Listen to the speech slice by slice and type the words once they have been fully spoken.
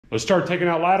Let's start taking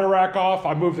that ladder rack off.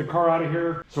 I moved the car out of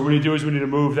here. So what we need to do is we need to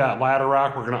move that ladder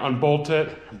rack. We're gonna unbolt it,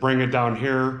 bring it down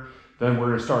here. Then we're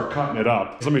gonna start cutting it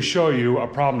up. Let me show you a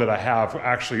problem that I have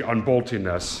actually unbolting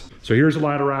this. So here's the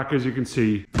ladder rack, as you can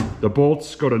see. The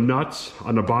bolts go to nuts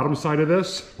on the bottom side of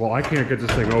this. Well, I can't get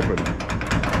this thing open.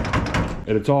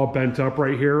 And it's all bent up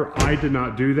right here. I did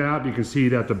not do that. You can see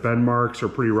that the bend marks are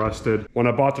pretty rusted. When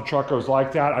I bought the truck, it was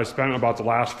like that. I spent about the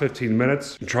last 15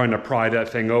 minutes trying to pry that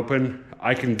thing open.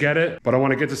 I can get it, but I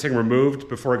want to get this thing removed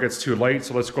before it gets too late.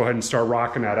 So let's go ahead and start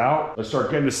rocking that out. Let's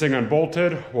start getting this thing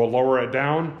unbolted. We'll lower it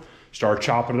down, start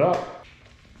chopping it up.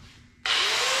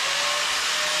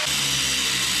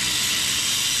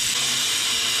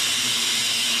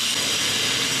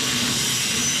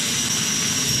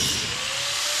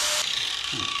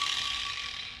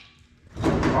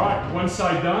 One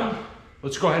side done.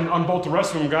 Let's go ahead and unbolt the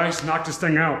rest of them, guys. Knock this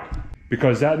thing out.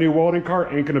 Because that new welding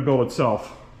car ain't gonna build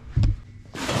itself.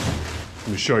 Let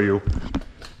me show you.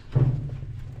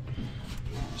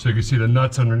 So you can see the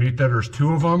nuts underneath there. There's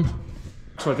 2 of them.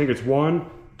 So I think it's 1,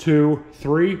 2,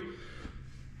 3.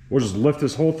 We'll just lift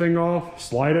this whole thing off,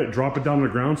 slide it, drop it down on the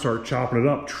ground, start chopping it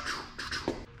up.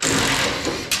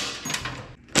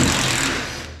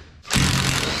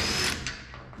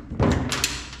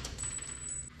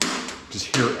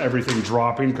 Just hear everything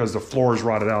dropping because the floor is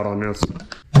rotted out on this.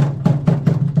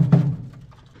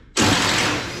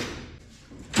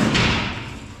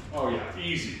 Oh yeah,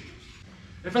 easy.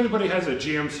 If anybody has a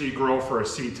GMC grill for a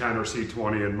C10 or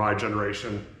C20 in my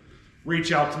generation,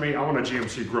 reach out to me. I want a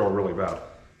GMC grill really bad.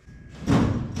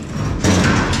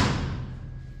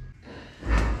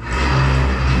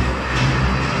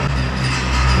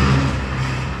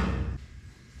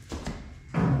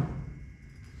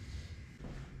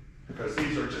 Because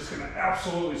these are just gonna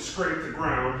absolutely scrape the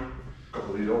ground. A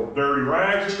couple of these old dirty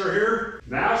rags that are here.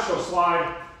 Now she'll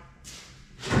slide.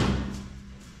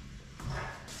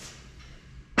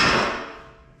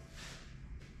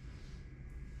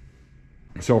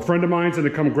 So a friend of mine's gonna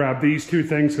come grab these 2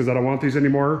 things because I don't want these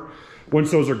anymore.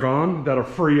 Once those are gone, that'll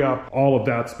free up all of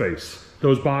that space.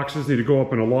 Those boxes need to go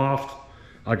up in a loft.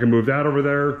 I can move that over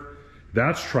there.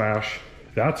 That's trash.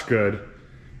 That's good.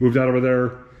 Move that over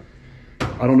there.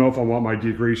 I don't know if I want my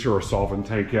degreaser or solvent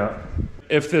tank yet.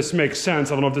 If this makes sense,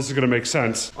 I don't know if this is gonna make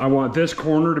sense. I want this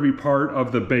corner to be part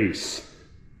of the base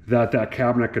that that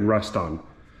cabinet can rest on.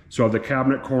 So I have the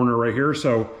cabinet corner right here.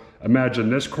 So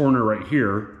imagine this corner right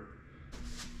here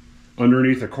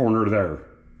underneath the corner there.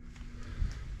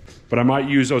 But I might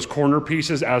use those corner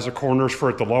pieces as the corners for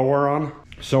it to lower on.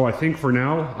 So I think for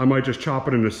now, I might just chop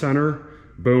it in the center.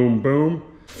 Boom, boom.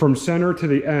 From center to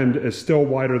the end is still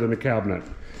wider than the cabinet.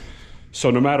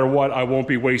 So no matter what, I won't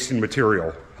be wasting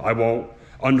material. I won't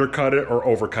undercut it or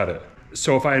overcut it.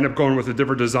 So if I end up going with a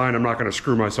different design, I'm not gonna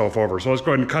screw myself over. So let's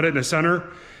go ahead and cut it in the center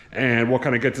and we'll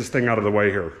kind of get this thing out of the way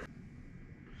here.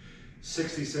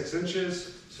 66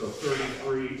 inches, so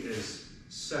 33 is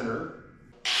center.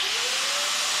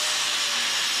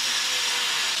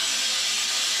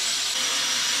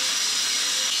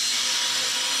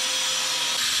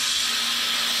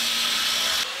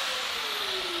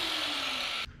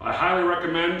 I highly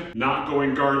recommend not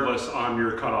going guardless on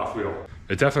your cutoff wheel.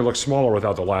 It definitely looks smaller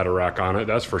without the ladder rack on it,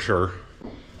 that's for sure.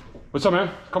 What's up,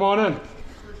 man? Come on in.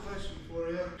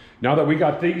 Now that we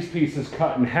got these pieces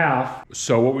cut in half,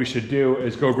 so what we should do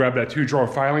is go grab that 2-drawer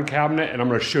filing cabinet and I'm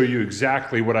gonna show you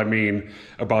exactly what I mean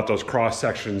about those cross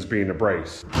sections being a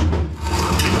brace.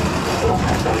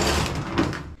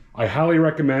 I highly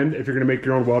recommend, if you're gonna make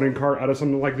your own welding cart out of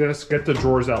something like this, get the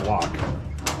drawers that lock.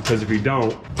 Because if you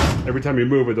don't, every time you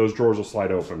move it, those drawers will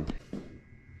slide open.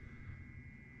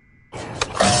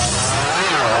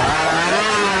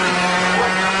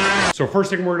 So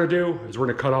first thing we're gonna do is we're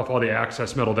gonna cut off all the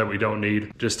access metal that we don't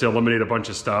need, just to eliminate a bunch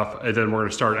of stuff, and then we're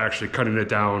gonna start actually cutting it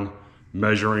down,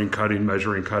 measuring, cutting,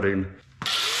 measuring, cutting.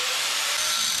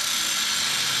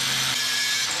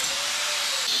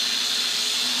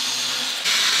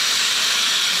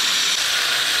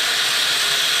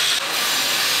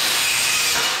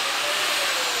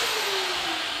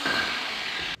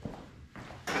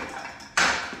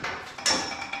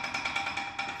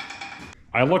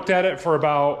 I looked at it for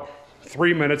about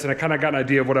 3 minutes and I kind of got an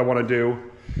idea of what I want to do.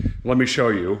 Let me show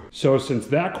you. So since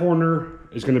that corner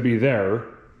is going to be there,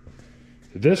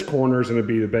 this corner is going to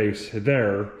be the base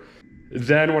there,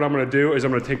 then what I'm going to do is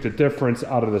I'm going to take the difference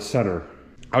out of the center.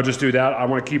 I'll just do that. I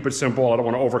want to keep it simple. I don't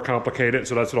want to overcomplicate it,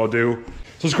 so that's what I'll do.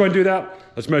 So let's go ahead and do that.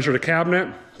 Let's measure the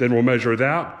cabinet, then we'll measure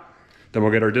that, then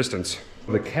we'll get our distance.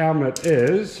 The cabinet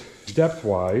is,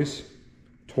 depth-wise,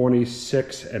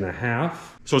 26.5.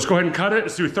 So let's go ahead and cut it.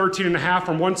 Let's do 13.5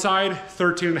 from one side,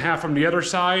 13.5 from the other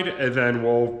side, and then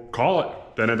we'll call it.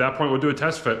 Then at that point, we'll do a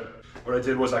test fit. What I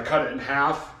did was I cut it in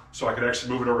half so I could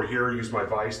actually move it over here, use my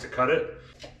vise to cut it.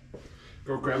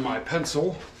 Go grab my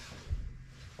pencil.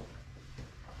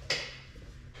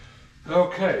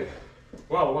 Okay,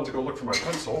 well, I went to go look for my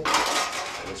pencil,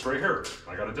 and it's right here.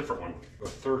 I got a different one. Go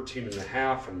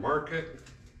 13.5 and mark it.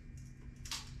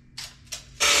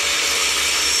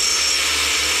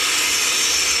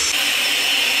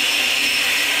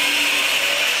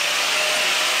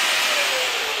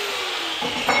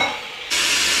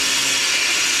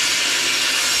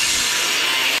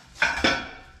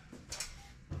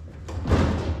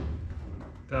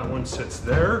 That one sits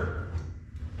there.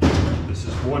 This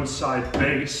is one side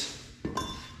base.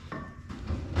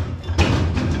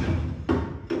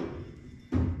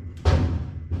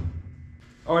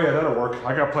 Oh yeah, that'll work.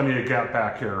 I got plenty of gap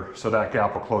back here, so that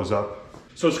gap will close up.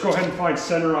 So let's go ahead and find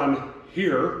center on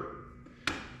here,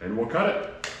 and we'll cut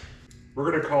it. We're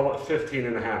gonna call it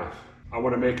 15.5. I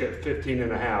wanna make it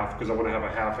 15.5 because I wanna have a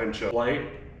 1/2 inch of light,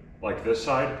 like this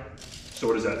side. So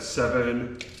what is that,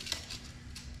 7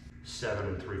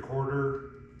 3/4.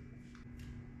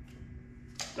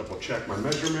 Double check my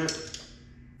measurement.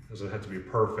 Doesn't have to be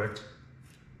perfect,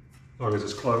 as long as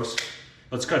it's close.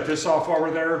 Let's cut this off while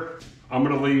we're there. I'm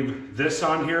gonna leave this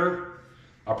on here.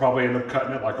 I'll probably end up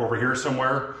cutting it like over here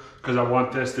somewhere because I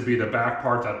want this to be the back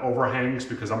part that overhangs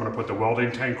because I'm gonna put the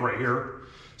welding tank right here.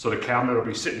 So the cabinet will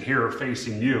be sitting here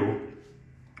facing you.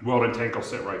 Welding tank will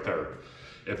sit right there,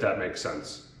 if that makes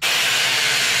sense.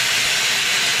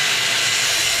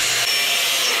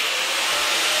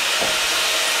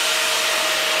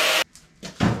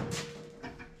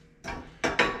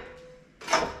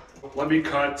 Let me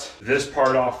cut this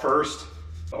part off first,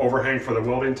 the overhang for the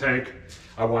welding tank.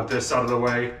 I want this out of the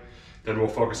way. Then we'll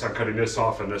focus on cutting this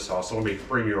off and this off. So let me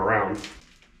bring you around.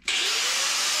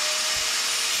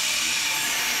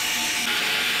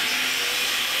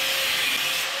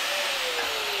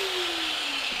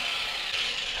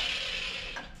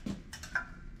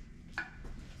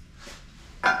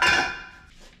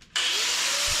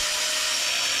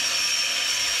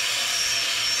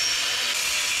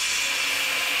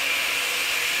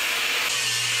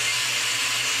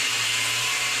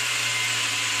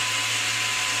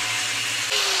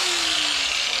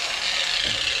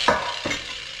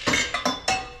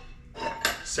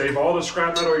 Save all the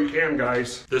scrap metal you can,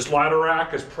 guys. This ladder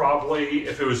rack is probably,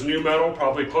 if it was new metal,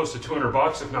 probably close to 200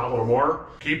 bucks, if not a little more.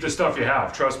 Keep the stuff you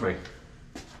have, trust me.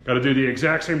 Got to do the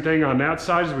exact same thing on that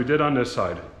side as we did on this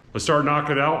side. Let's start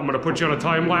knocking it out. I'm gonna put you on a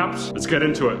time lapse. Let's get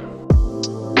into it.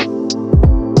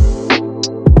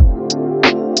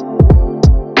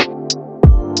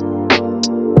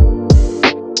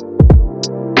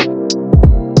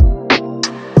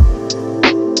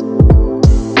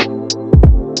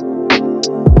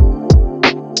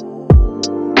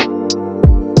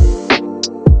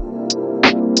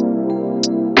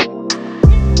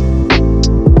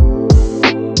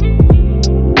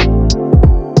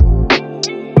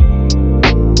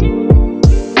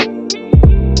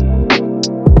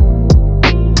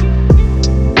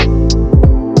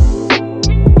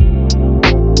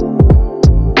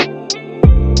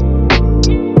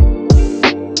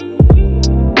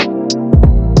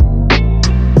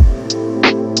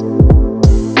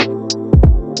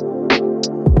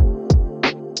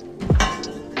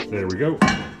 There we go.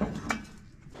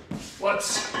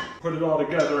 Let's put it all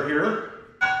together here.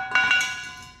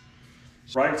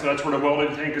 Right, so that's where the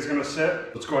welding tank is gonna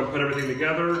sit. Let's go ahead and put everything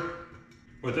together.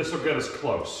 But this will get us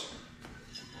close.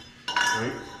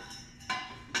 Right?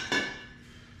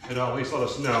 It'll at least let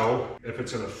us know if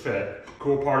it's gonna fit.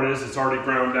 Cool part is it's already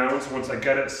ground down, so once I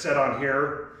get it set on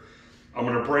here, I'm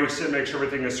gonna brace it, make sure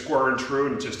everything is square and true,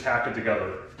 and just tack it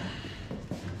together.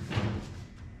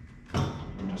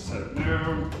 Just set it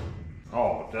down.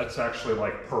 Oh, that's actually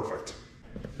like perfect.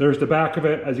 There's the back of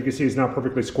it. As you can see, it's not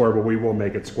perfectly square, but we will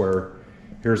make it square.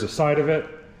 Here's the side of it.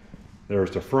 There's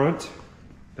the front.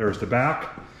 There's the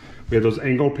back. We have those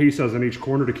angle pieces in each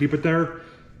corner to keep it there.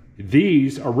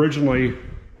 These originally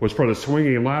was for the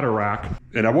swinging ladder rack.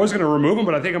 And I was gonna remove them,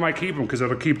 but I think I might keep them because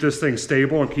it'll keep this thing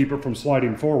stable and keep it from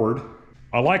sliding forward.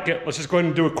 I like it. Let's just go ahead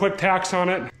and do a quick tacks on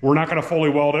it. We're not gonna fully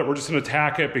weld it. We're just gonna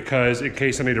tack it because in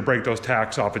case I need to break those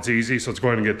tacks off, it's easy. So let's go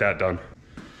ahead and get that done.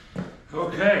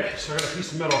 Okay, so I got a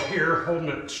piece of metal here holding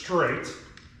it straight.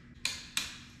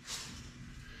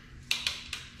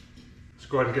 Let's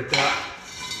go ahead and get that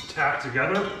tacked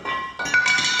together.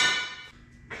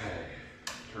 Okay,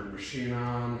 turn the machine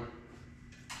on.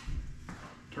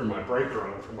 Turn my breaker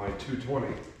on for my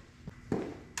 220.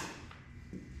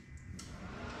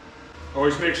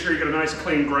 Always make sure you get a nice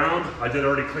clean ground. I did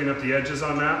already clean up the edges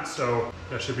on that, so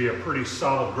that should be a pretty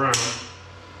solid ground.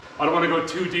 I don't want to go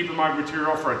too deep in my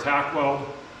material for a tack weld,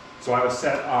 so I have it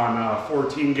set on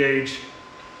 14 gauge.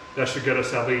 That should get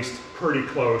us at least pretty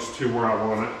close to where I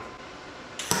want it.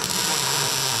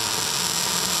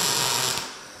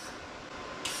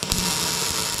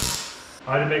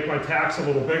 I had to make my tacks a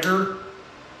little bigger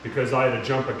because I had to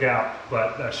jump a gap,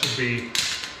 but that should be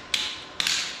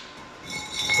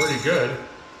pretty good.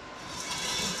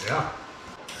 Yeah.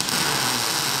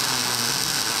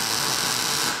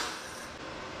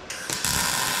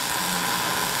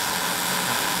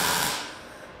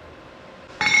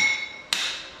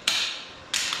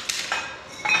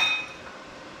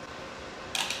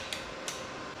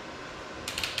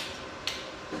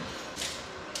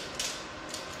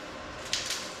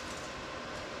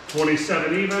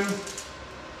 $27 even,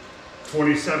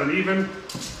 $27 even,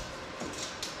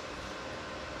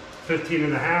 15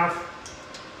 and a half,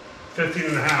 15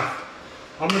 and a half.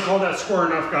 I'm gonna call that square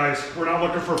enough, guys. We're not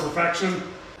looking for perfection.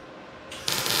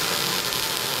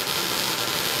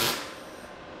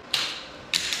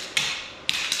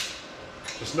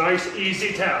 Just nice,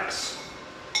 easy tacks.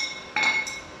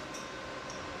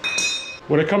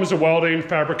 When it comes to welding,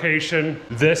 fabrication,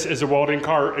 this is a welding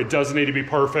cart. It doesn't need to be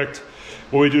perfect.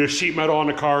 When we do the sheet metal on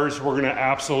the cars, we're gonna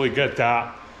absolutely get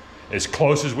that as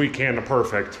close as we can to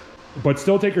perfect. But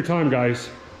still take your time, guys.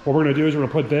 What we're gonna do is we're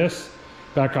gonna put this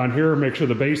back on here, make sure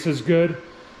the base is good.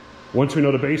 Once we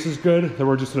know the base is good, then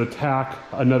we're just gonna tack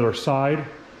another side,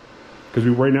 because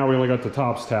right now we only got the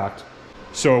tops tacked.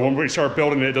 So when we start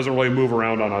building it, it doesn't really move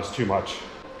around on us too much.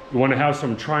 We wanna have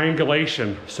some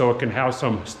triangulation so it can have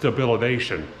some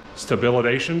stabilization.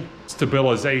 Stabilization?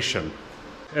 Stabilization.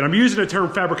 And I'm using the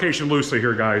term fabrication loosely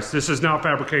here, guys. This is not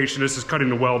fabrication, this is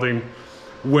cutting and welding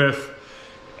with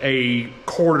a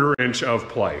 1/4 inch of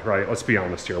play, right? Let's be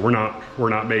honest here. We're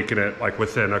not making it like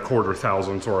within a 1/4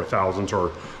 thousandths or a thousandths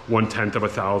or 1/10 of a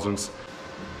thousandths.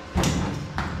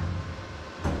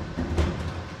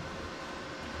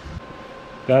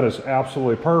 That is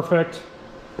absolutely perfect.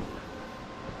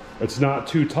 It's not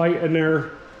too tight in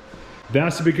there.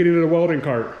 That's the beginning of the welding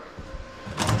cart.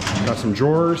 Got some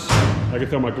drawers. I can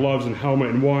throw my gloves and helmet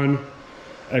in one.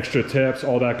 Extra tips,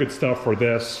 all that good stuff for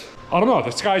this. I don't know,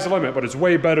 the sky's the limit, but it's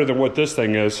way better than what this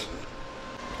thing is.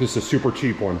 This is a super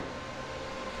cheap one.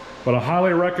 But I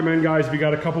highly recommend, guys, if you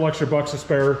got a couple extra bucks to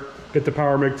spare, get the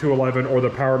Power MIG 211 or the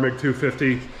Power MIG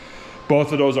 250.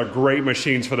 Both of those are great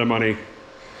machines for the money.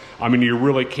 I mean, you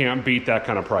really can't beat that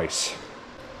kind of price.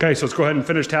 Okay, so let's go ahead and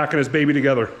finish tacking this baby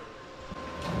together.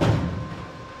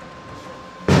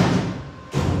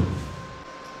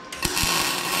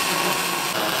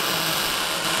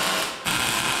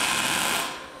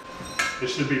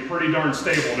 This should be pretty darn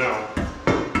stable now.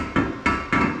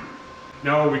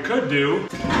 Now what we could do,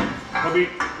 let me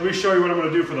show you what I'm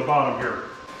gonna do for the bottom here.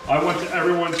 I went to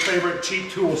everyone's favorite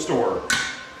cheap tool store.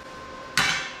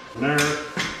 And there,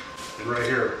 and right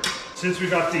here. Since we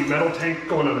got the metal tank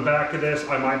going on the back of this,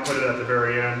 I might put it at the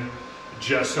very end,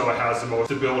 just so it has the most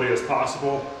stability as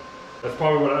possible. That's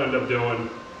probably what I end up doing.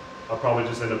 I'll probably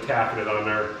just end up tacking it on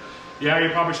there. Yeah, you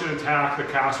probably shouldn't tack the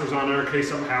casters on there in case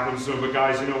something happens to them, but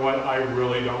guys, you know what? I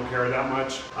really don't care that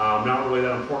much. Not really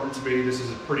that important to me. This is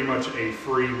pretty much a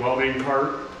free welding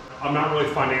cart. I'm not really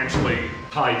financially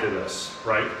tied to this,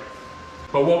 right?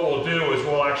 But what we'll do is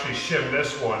we'll actually shim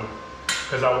this one,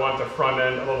 because I want the front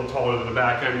end a little taller than the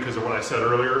back end because of what I said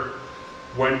earlier.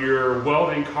 When your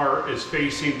welding cart is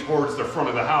facing towards the front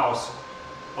of the house,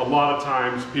 a lot of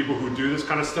times people who do this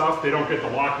kind of stuff, they don't get the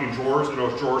locking drawers, and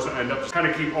those drawers end up just kind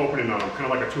of keep opening on them, kind of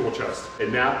like a tool chest.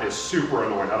 And that is super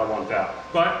annoying. I don't want that.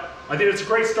 But I think it's a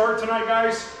great start tonight,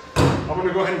 guys. I'm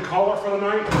gonna go ahead and call it for the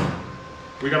night.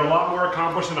 We got a lot more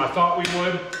accomplished than I thought we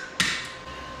would.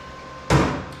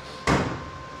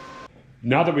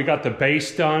 Now that we got the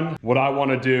base done, what I want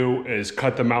to do is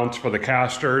cut the mounts for the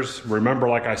casters. Remember,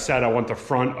 like I said, I want the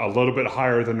front a little bit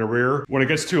higher than the rear. When it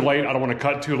gets too late, I don't want to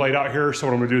cut too late out here, so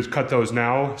what I'm going to do is cut those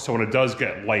now, so when it does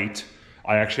get late,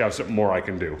 I actually have something more I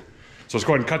can do. So let's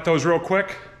go ahead and cut those real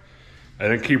quick,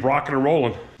 and then keep rocking and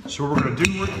rolling. So what we're going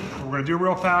to do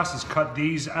real fast is cut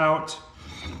these out.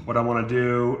 What I want to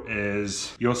do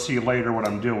is, you'll see later what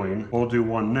I'm doing. We'll do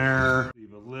one there,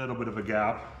 leave a little bit of a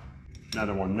gap.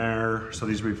 Another one there. So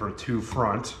these will be for 2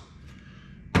 front.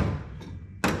 So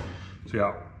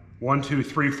yeah, 1, 2,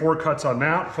 3, 4 cuts on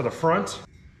that for the front.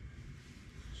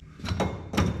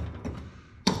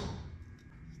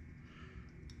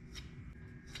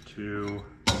 Two,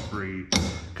 3.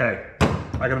 Okay,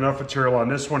 I got enough material on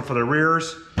this one for the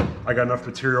rears. I got enough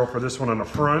material for this one on the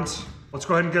front. Let's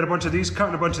go ahead and get a bunch of these cut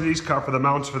and a bunch of these cut for the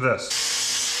mounts for this.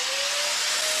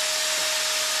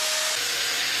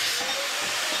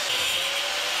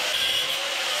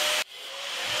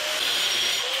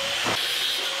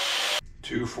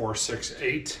 2, 4, 6,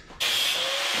 8.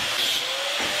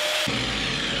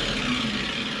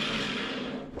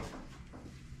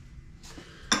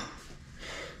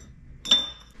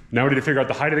 Now we need to figure out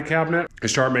the height of the cabinet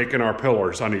and start making our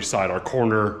pillars on each side, our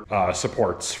corner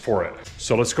supports for it.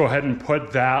 So let's go ahead and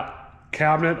put that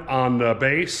cabinet on the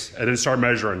base and then start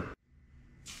measuring.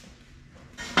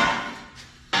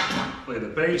 Lay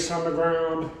the base on the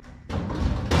ground.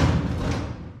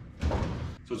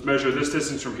 So let's measure this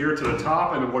distance from here to the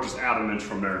top, and then we'll just add an inch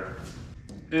from there.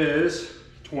 Is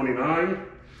 29,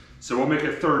 so we'll make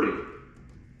it 30.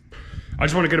 I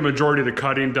just want to get a majority of the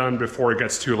cutting done before it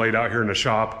gets too late out here in the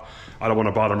shop. I don't want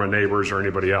to bother my neighbors or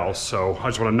anybody else, so I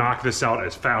just want to knock this out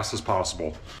as fast as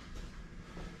possible.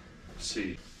 Let's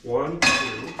see, 1, 2.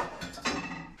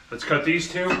 Let's cut these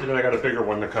 2, and then I got a bigger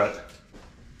one to cut.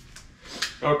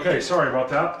 Okay, sorry about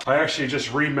that. I actually just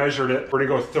remeasured it. We're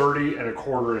gonna go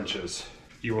 30¼ inches.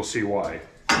 You will see why.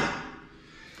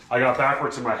 I got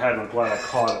backwards in my head, and I'm glad I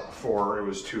caught it before it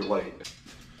was too late.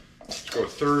 Let's go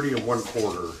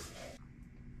 30¼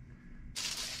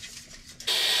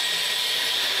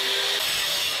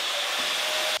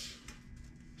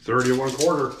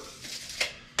 30¼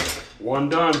 1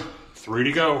 done, 3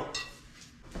 to go.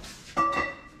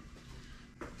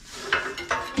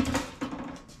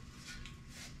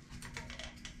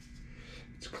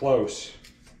 It's close.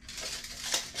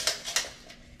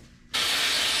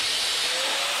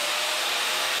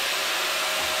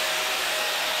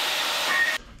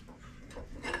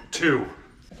 Two.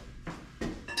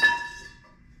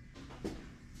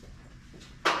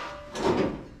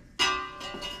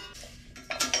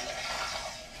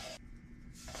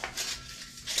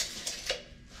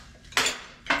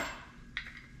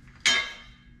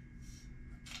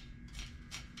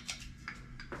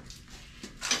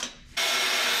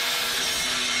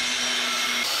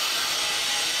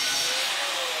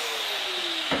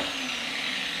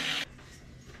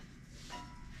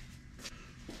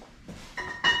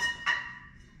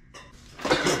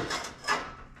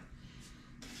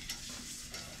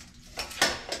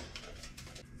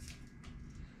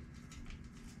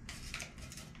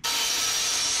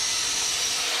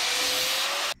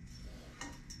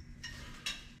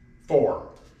 Four.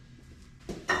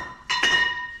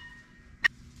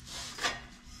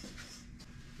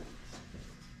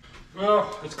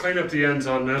 Well, let's clean up the ends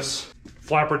on this.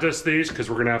 Flapper disc these because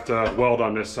we're gonna have to weld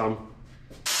on this some.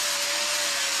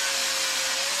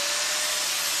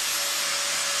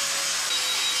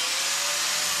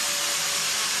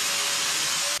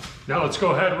 Now let's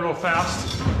go ahead real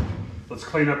fast. Let's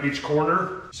clean up each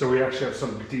corner so we actually have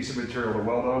some decent material to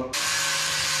weld on.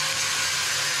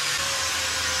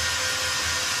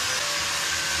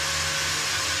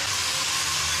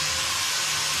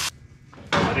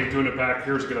 I think doing it back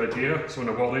here is a good idea, so when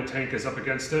the welding tank is up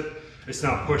against it, it's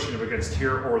not pushing up against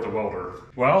here or the welder.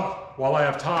 Well, while I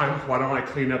have time, why don't I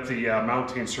clean up the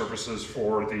mounting surfaces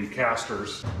for the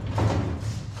casters.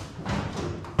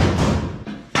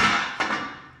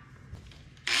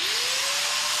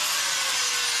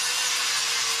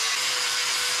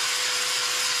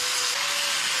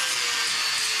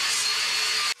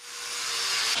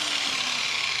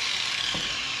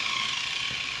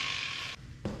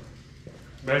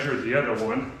 Measure the other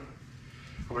one.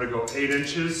 I'm gonna go 8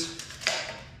 inches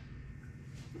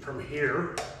from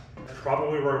here. That's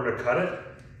probably where I'm gonna cut it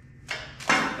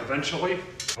eventually.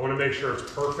 I wanna make sure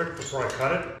it's perfect before I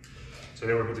cut it. So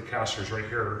then we'll put the casters right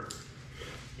here.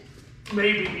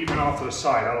 Maybe even off to the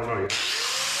side, I don't know yet.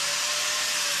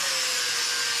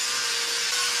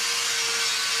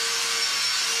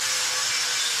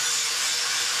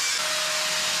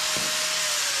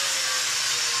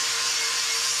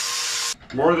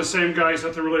 More of the same, guys,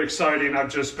 nothing really exciting.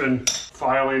 I've just been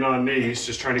filing on these,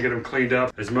 just trying to get them cleaned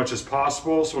up as much as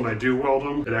possible. So when I do weld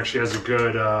them, it actually has a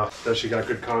good, actually got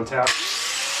good contact.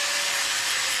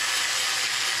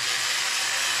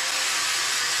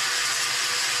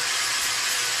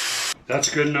 That's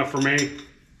good enough for me.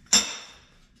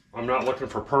 I'm not looking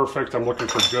for perfect, I'm looking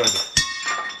for good.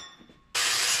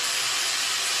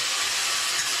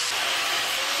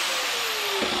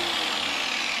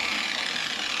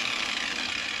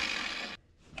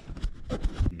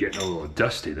 Getting a little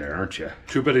dusty there, aren't you?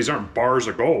 Too bad these aren't bars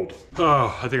of gold.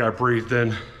 Oh, I think I breathed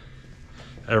in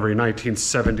every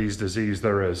 1970s disease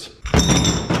there is.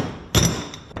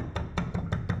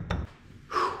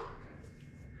 Whew.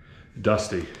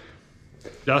 Dusty.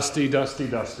 Dusty, dusty,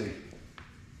 dusty.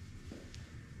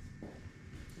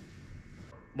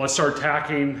 Let's start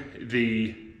tacking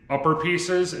the upper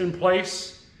pieces in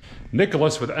place.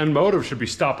 Nicholas with End Motive should be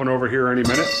stopping over here any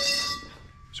minute.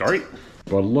 Sorry.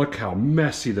 But look how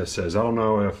messy this is. I don't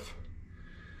know if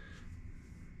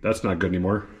That's not good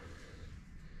anymore.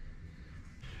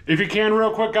 If you can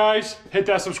real quick, guys, hit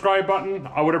that subscribe button.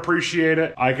 I would appreciate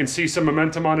it. I can see some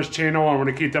momentum on this channel. I want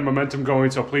to keep that momentum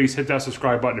going, so please hit that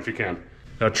subscribe button if you can.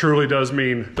 That truly does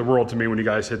mean the world to me when you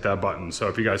guys hit that button. So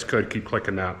if you guys could, keep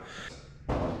clicking that.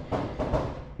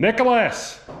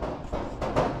 Nicholas!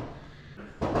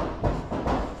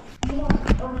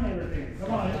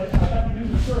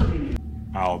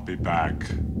 I'll be back.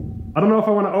 I don't know if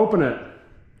I want to open it.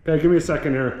 Okay, give me a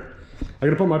second here. I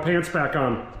gotta put my pants back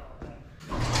on.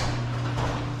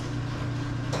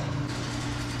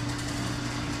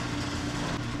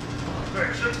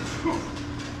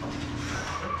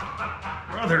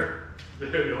 Brother.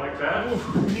 Dude, you like that?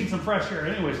 Oof, we need some fresh air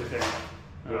anyways in there.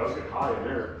 Dude, I was getting high in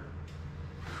there.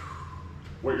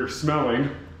 What you're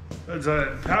smelling. It's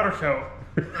a powder coat.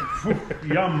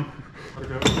 Yum.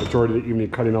 Majority of the evening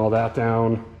cutting all that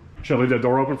down. Should I leave that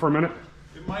door open for a minute?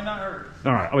 It might not hurt.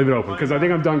 All right, I'll leave it open because I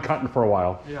think I'm done cutting for a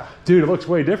while. Yeah. Dude, it looks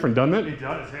way different, doesn't it? It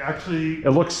does. It actually.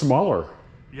 It looks smaller.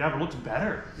 Yeah, but it looks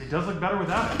better. It does look better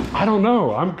without it. I don't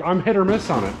know. I'm hit or miss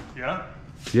on it. Yeah.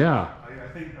 Yeah. I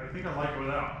think I like it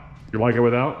without. You like it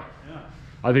without? Yeah.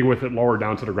 I think with it lower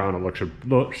down to the ground, it should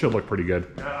look pretty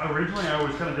good. Yeah. Originally, I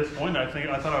was kind of disappointed.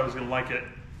 I thought I was gonna like it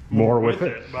more with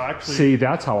it. But actually, see,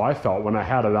 that's how I felt when I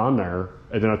had it on there,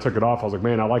 and then I took it off. I was like,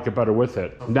 man, I like it better with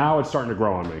it. Now it's starting to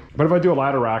grow on me. But if I do a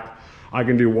ladder rack, I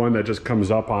can do one that just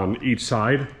comes up on each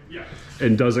side. Yeah.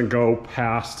 And doesn't go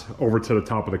past over to the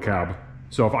top of the cab.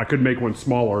 So if I could make one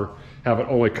smaller, have it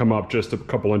only come up just a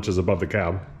couple inches above the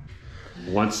cab.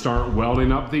 Let's start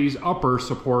welding up these upper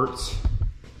supports.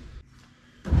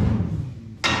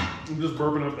 I'm just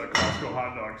burping up that Costco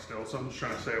hot dog still, so I'm just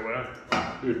trying to stay away.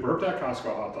 Dude, burp that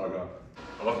Costco hot dog up.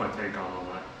 I left my tank on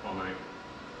all night.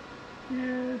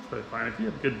 Yeah, it's probably fine. If you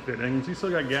have good fittings, you still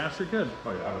got gas, you're good.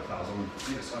 Oh yeah, I have 1,000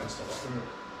 PSI stuff up in it.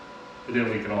 It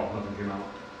didn't leak at all, nothing came out.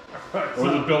 What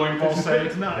does the billing pole say?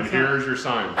 And here's your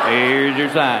sign. Here's your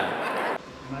sign.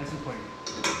 Nice and clean.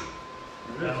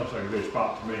 That looks like a good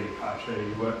spot to me. I'll show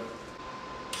you what.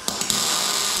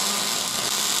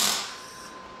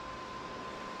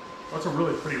 That's a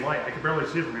really pretty light. I can barely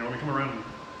see it from here. Let me come around.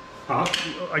 Huh?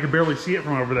 I can barely see it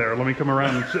from over there. Let me come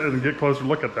around and get closer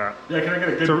look at that. Yeah, can I get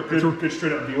a good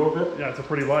straight up view of it? Yeah, it's a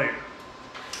pretty light.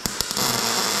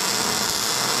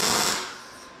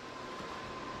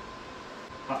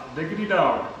 Diggity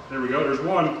dog. There we go, there's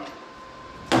one.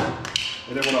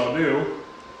 And then what I'll do, is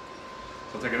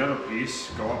I'll take another piece,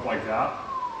 go up like that.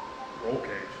 Roll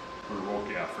cage. For the roll,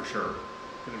 yeah, for sure.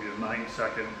 It's going to be a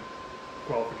 9-second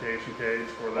qualification cage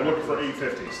for that. I'm looking for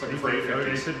 850s. Looking for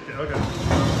 850s. Okay.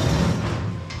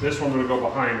 This one I'm going to go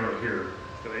behind right here.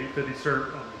 It's got an 850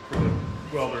 cert for the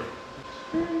welder.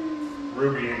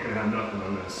 Ruby ain't going to have nothing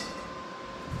on this.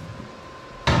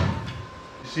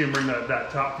 You see him bring that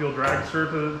top fuel drag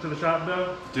cert to the shop,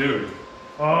 though? Dude.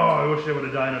 Oh, I wish they would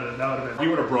have dynoed it. That would have been. He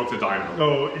would have broke the dyno.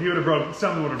 Oh, he would have broke.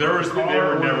 Something would have broken. They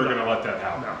were never going to let that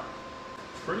happen. No.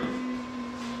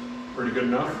 Pretty good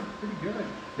enough? Pretty good.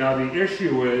 Now the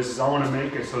issue is I want to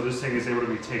make it so this thing is able to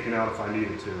be taken out if I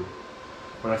needed to.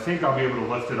 But I think I'll be able to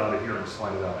lift it out of here and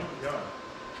slide it out. Yeah.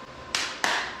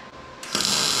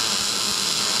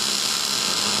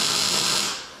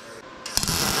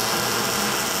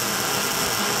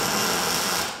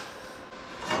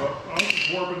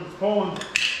 Warping, it's pulling.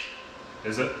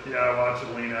 Is it? Yeah, I watched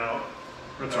it lean out.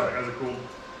 That's right. That's a cool.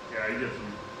 Yeah, you get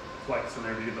some flex in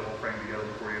there to get the whole frame together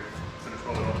before you finish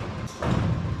welding it.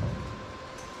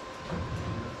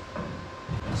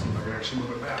 See if I can actually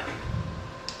move it back.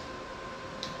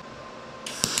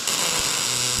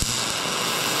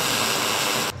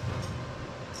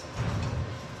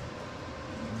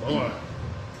 Oh,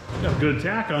 got a good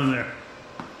tack on there.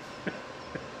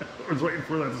 I was waiting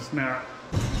for that to snap.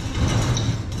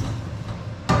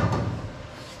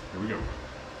 Here we go.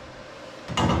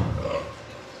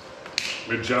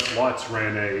 With Jeff Lutz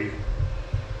ran a,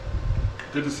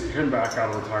 good to see him back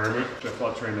out of retirement. Jeff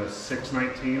Lutz ran a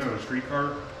 619 on a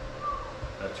streetcar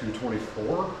at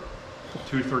 224,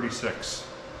 236.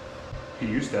 He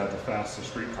used to have the fastest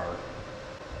streetcar.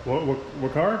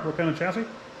 What car? What kind of chassis?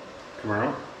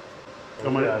 Camaro. Oh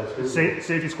my,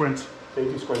 safety squints.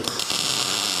 Safety squints.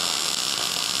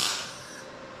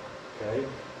 Okay.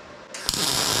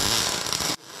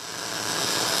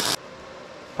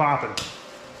 Popping.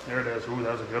 There it is. Ooh,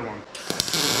 that was a good one.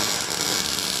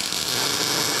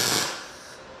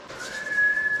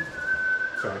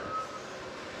 Okay.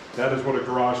 That is what a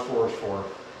garage floor is for.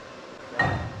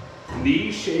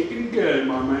 Knees shaking good,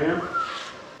 my man.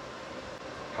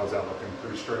 How's that looking?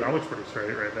 Pretty straight? That looks pretty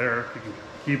straight right there. If you can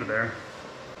keep it there.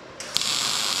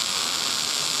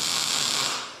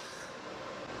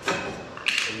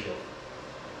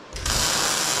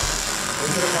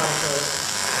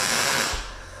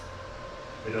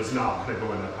 does not want to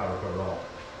go in that powder coat at all.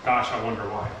 Gosh, I wonder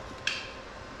why.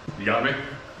 You got me?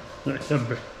 Go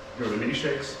to the knee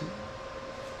shakes.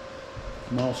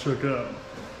 I'm all shook up.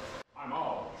 I'm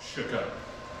all shook up.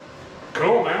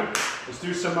 Cool, man. Let's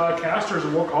do some casters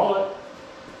and we'll call it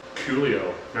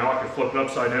Coolio. Now I can flip it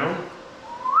upside down.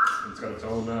 It's got its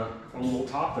own little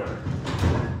top there.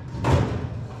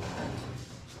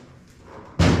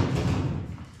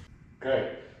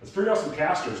 Okay, let's figure out some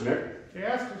casters, Nick.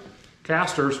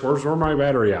 Casters, where's my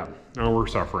battery at? Oh, we're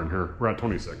suffering here. We're at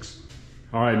 26.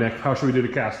 All right, Nick, how should we do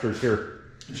the casters here?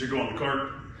 You should go on the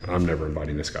cart. I'm never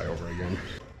inviting this guy over again.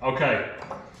 Okay,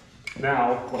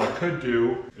 now what I could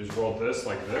do is weld this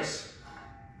like this.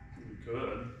 You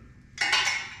could.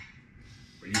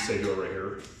 But you say do it right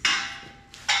here.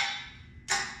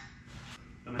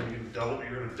 And then you can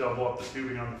you're gonna double up the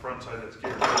tubing on the front side that's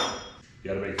geared. You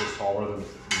gotta make this taller than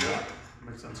that.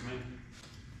 Makes sense to me.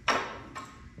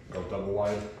 Go double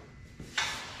wide.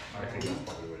 I think that's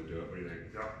probably the way to do it. What do you think?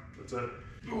 Yeah, that's it.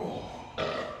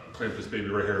 Clamp this baby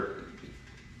right here.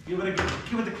 Give it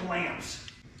the clamps.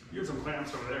 You have some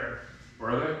clamps over there.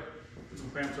 Where are they? Put some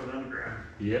clamps over on the ground.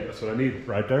 Yeah, that's what I need.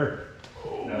 Right there.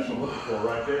 Oh. That's what I'm looking for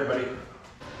right there, buddy.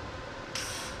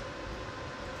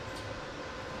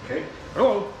 Okay.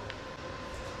 Hello.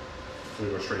 We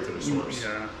go straight to the source.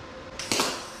 Yeah.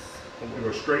 We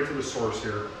go straight to the source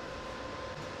here.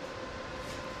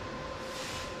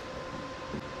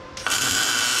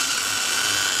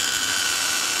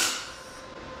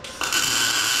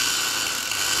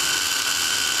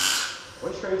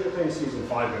 When's Stranger Things season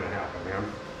 5 gonna happen, man?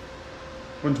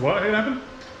 When's what happen?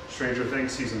 Stranger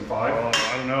Things season 5? Oh,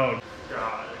 I don't know.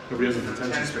 God. Nobody has an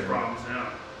attention span. Problems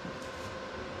now.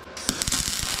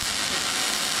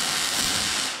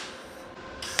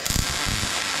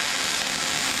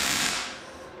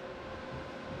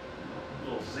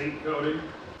 Little zinc coating.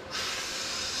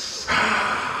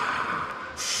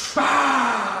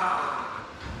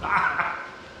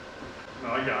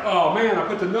 No, I got it. Oh man, I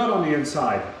put the nut on the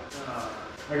inside.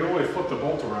 I can only flip the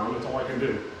bolt around, that's all I can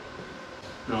do.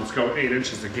 Now let's go 8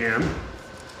 inches again.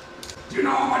 Do you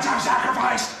know how much I've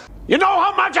sacrificed? You know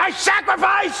how much I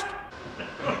sacrificed?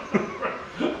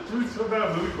 Who's so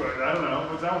bad movie quote? I don't know.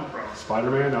 What's that one from?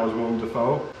 Spider-Man, that was Willem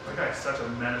Dafoe. That guy's such a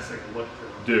menacing look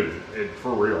to him. Dude,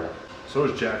 for real. So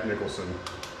is Jack Nicholson.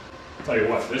 I'll tell you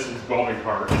what, this welding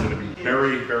part is going to be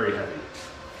very, very heavy.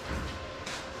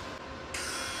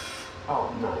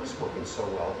 Oh, nice. Working so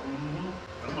well.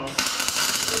 Come on.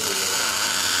 That's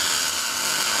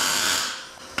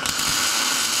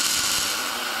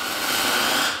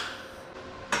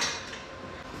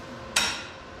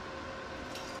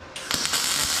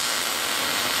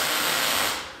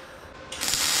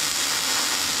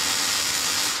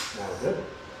it.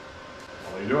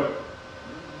 How do you do it?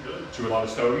 Good. Chew a lot of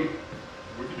stogie?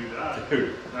 We can do that.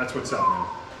 Dude, that's what's up, man.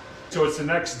 So it's the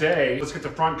next day. Let's get the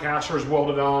front casters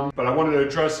welded on, but I wanted to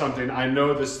address something. I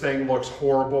know this thing looks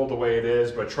horrible the way it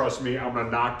is, but trust me, I'm gonna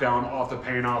knock down all the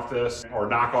paint off this or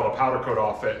knock all the powder coat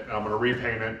off it, and I'm gonna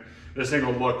repaint it. This thing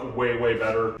will look way, way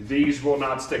better. These will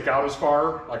not stick out as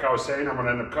far. Like I was saying, I'm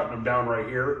gonna end up cutting them down right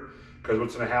here, because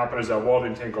what's gonna happen is that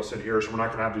welding tank will sit here, so we're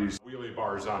not gonna have these wheelie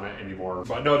bars on it anymore.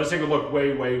 But no, this thing will look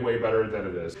way, way, way better than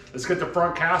it is. Let's get the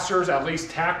front casters at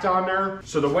least tacked on there.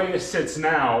 So the way it sits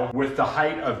now, with the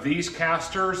height of these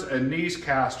casters and these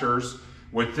casters,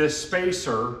 with this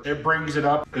spacer, it brings it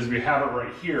up, because we have it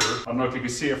right here. I don't know if you can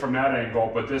see it from that angle,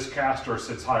 but this caster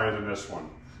sits higher than this one,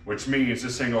 which means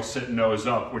this thing will sit nose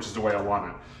up, which is the way I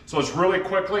want it. So let's really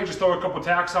quickly just throw a couple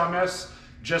tacks on this,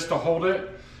 just to hold it.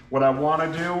 What I want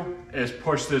to do is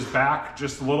push this back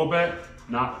just a little bit,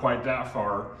 not quite that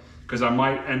far, because I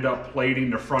might end up plating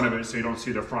the front of it so you don't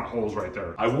see the front holes right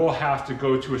there. I will have to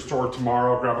go to a store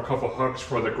tomorrow, grab a couple hooks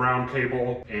for the ground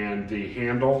cable and the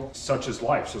handle. Such is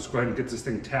life. So let's go ahead and get this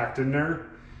thing tacked in there.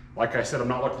 Like I said, I'm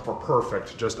not looking for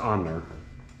perfect, just on there.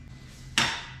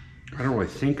 I don't really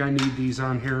think I need these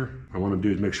on here. What I want to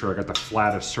do is make sure I got the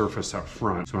flattest surface up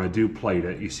front. So when I do plate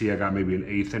it, you see I got maybe an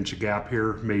 1/8 inch gap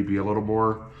here, maybe a little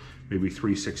more, maybe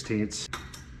 3/16.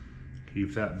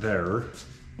 Keep that there.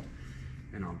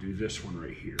 And I'll do this one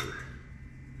right here.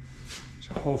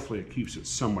 So hopefully it keeps it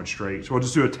somewhat straight. So we'll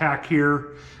just do a tack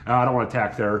here. I don't want to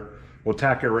tack there. We'll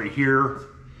tack it right here,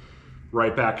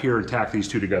 right back here, and tack these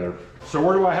two together. So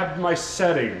where do I have my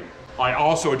setting? I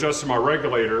also adjusted my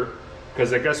regulator,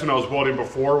 because I guess when I was welding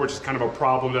before, which is kind of a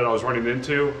problem that I was running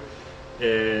into,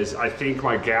 is I think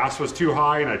my gas was too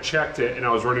high, and I checked it and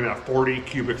I was running at 40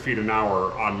 cubic feet an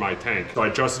hour on my tank. So I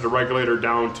adjusted the regulator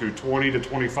down to 20 to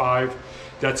 25.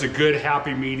 That's a good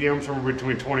happy medium, somewhere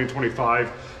between 20 and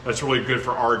 25. That's really good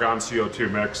for argon CO2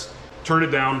 mix. Turn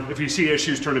it down. If you see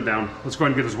issues, turn it down. Let's go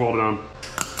ahead and get this welded on.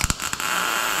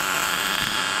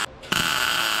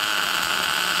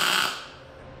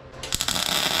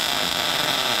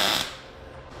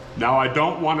 Now I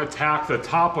don't want to tack the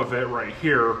top of it right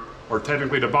here, or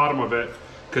technically the bottom of it,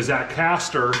 because that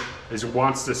caster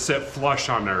wants to sit flush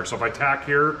on there. So if I tack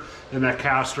here, then that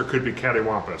caster could be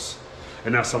cattywampus.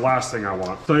 And that's the last thing I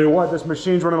want. Tell you what, this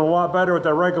machine's running a lot better with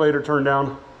that regulator turned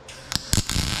down.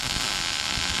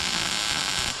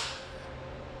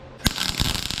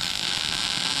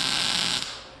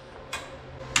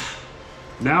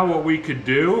 Now what we could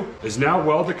do is now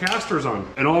weld the casters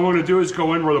on. And all I'm gonna do is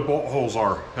go in where the bolt holes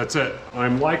are. That's it.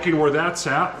 I'm liking where that's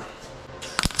at.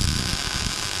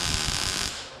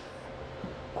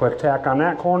 Quick tack on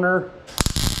that corner.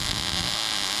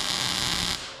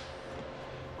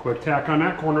 Quick tack on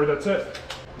that corner, that's it.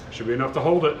 Should be enough to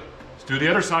hold it. Let's do the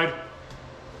other side.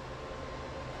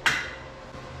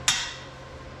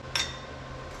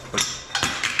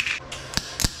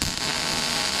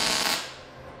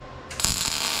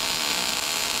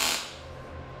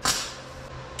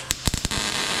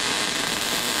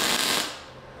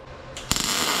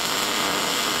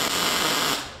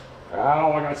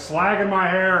 Ow, I got slag in my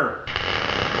hair.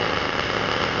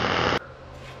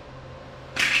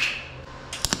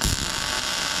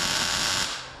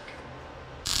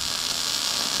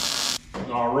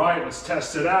 All right, let's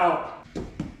test it out.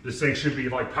 This thing should be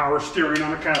like power steering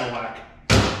on a Cadillac.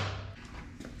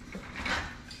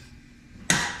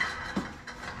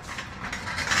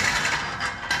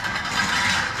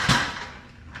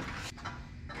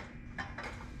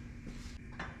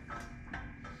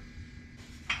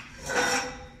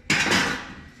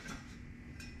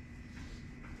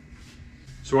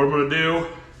 So what I'm gonna do,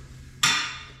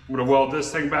 I'm gonna weld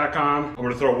this thing back on. I'm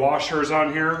gonna throw washers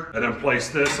on here and then place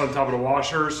this on top of the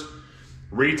washers.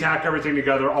 Re-tack everything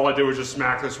together. All I do is just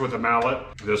smack this with a mallet.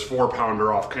 This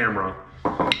 4-pounder off camera.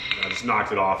 I just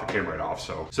knocked it off, it came right off,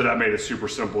 so that made it super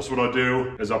simple. So what I'll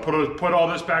do is I'll put all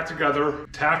this back together,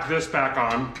 tack this back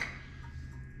on,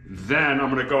 then I'm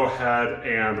gonna go ahead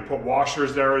and put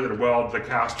washers there and then weld the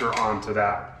caster onto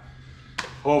that.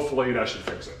 Hopefully that should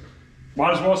fix it.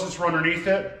 Might as well, since we're underneath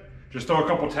it, just throw a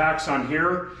couple tacks on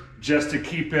here just to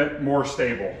keep it more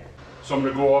stable. So I'm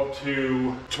gonna go up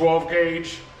to 12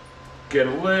 gauge, get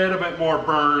a little bit more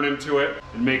burn into it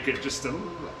and make it just a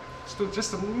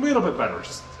little bit better,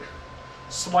 just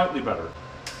slightly better.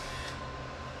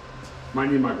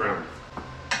 Might need my ground.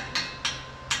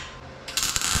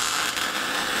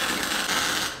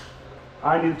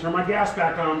 I need to turn my gas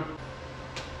back on.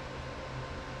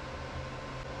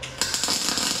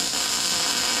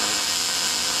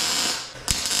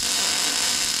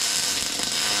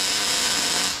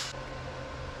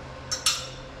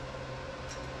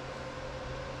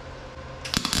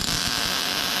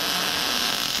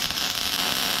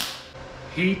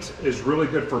 Heat is really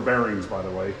good for bearings, by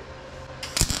the way.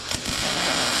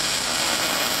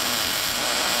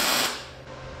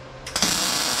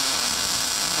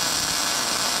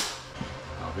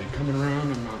 I'll be coming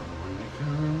around, I'm not going to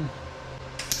come.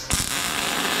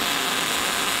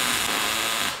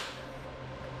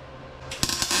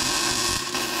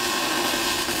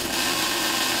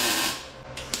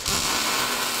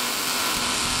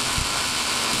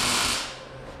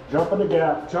 Jump in the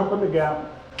gap, jump in the gap.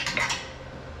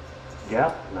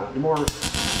 Gap, not anymore.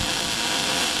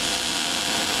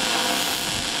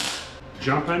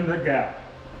 Jump in the gap.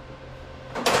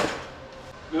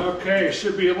 Okay, it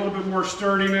should be a little bit more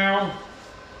sturdy now.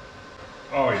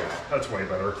 Oh yeah, that's way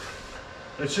better.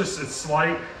 It's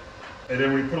slight, and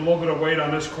then when you put a little bit of weight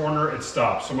on this corner, it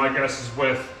stops. So my guess is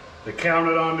with the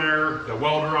counted on there, the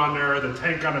welder on there, the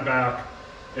tank on the back,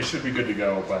 it should be good to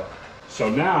go. But so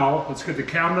now let's get the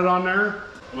counted on there,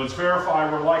 and let's verify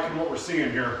we're liking what we're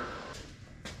seeing here.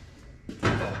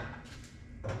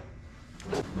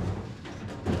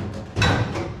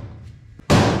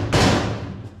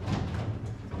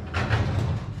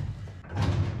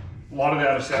 A lot of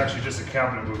that is actually just a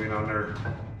cabinet moving on there.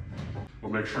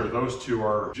 We'll make sure those two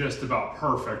are just about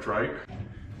perfect, right?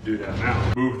 Do that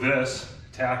now. Move this,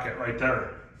 tack it right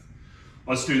there.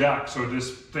 Let's do that so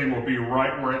this thing will be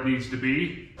right where it needs to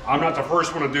be. I'm not the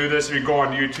first one to do this. If you go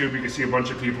on YouTube, you can see a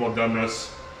bunch of people have done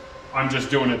this. I'm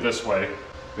just doing it this way.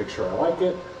 Make sure I like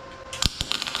it.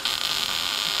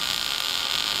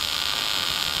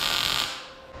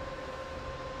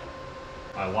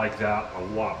 I like that a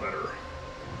lot better.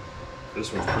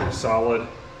 This one's pretty solid.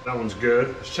 That one's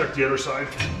good. Let's check the other side.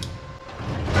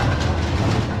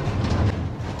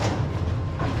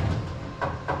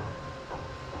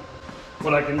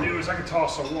 What I can do is I can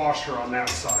toss a washer on that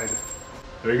side.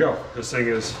 There you go. This thing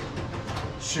is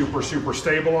super, super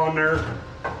stable on there.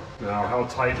 Now, how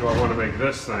tight do I want to make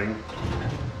this thing?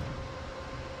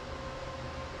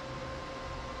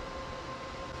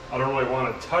 I don't really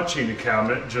want it touching the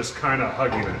cabinet, just kind of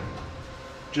hugging it.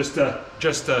 Just a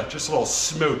little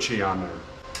smoochy on there.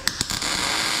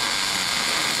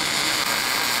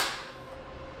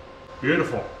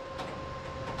 Beautiful.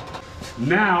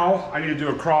 Now I need to do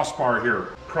a crossbar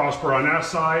here. Crossbar on that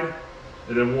side,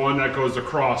 and then one that goes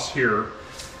across here.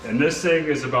 And this thing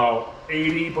is about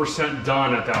 80%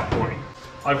 done at that point.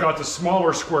 I've got the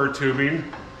smaller square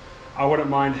tubing. I wouldn't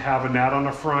mind having that on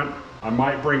the front. I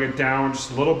might bring it down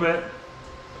just a little bit,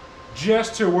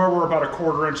 just to where we're about a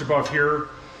 1/4 inch above here.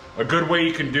 A good way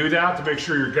you can do that to make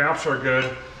sure your gaps are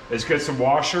good is get some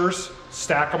washers,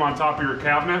 stack them on top of your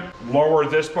cabinet, lower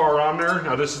this bar on there.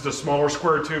 Now this is the smaller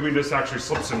square tubing, this actually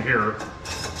slips in here.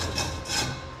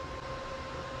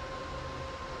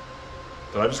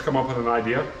 Did I just come up with an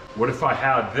idea? What if I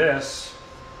had this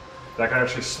that could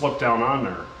actually slip down on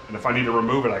there? And if I need to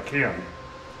remove it, I can.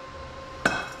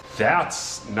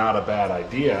 That's not a bad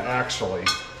idea, actually.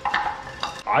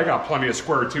 I got plenty of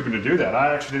square tubing to do that.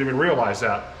 I actually didn't even realize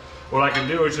that. What I can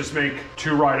do is just make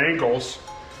 2 right angles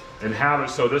and have it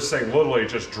so this thing literally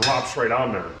just drops right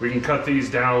on there. We can cut these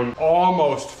down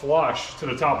almost flush to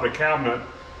the top of the cabinet,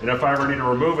 and if I ever need to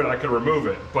remove it, I can remove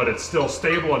it, but it's still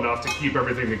stable enough to keep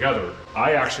everything together.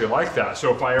 I actually like that.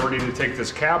 So if I ever need to take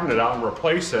this cabinet out and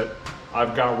replace it,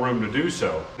 I've got room to do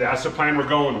so. That's the plan we're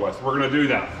going with. We're gonna do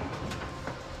that.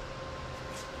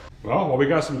 Well, while we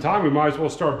got some time, we might as well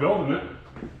start building it.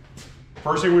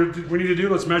 First thing we need to do,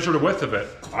 let's measure the width of it.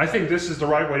 I think this is the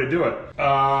right way to do it.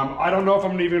 I don't know if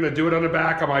I'm even gonna do it on the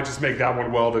back. I might just make that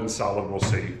one welded and solid, we'll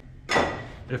see.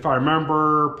 If I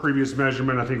remember previous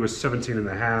measurement, I think it was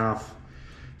 17.5,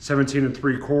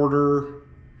 17.75.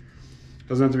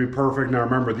 Doesn't have to be perfect. Now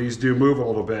remember, these do move a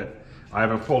little bit. I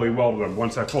haven't fully welded them.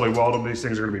 Once I fully weld them, these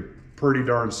things are gonna be pretty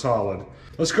darn solid.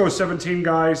 Let's go 17,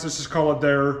 guys. Let's just call it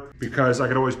there because I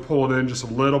can always pull it in just a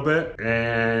little bit.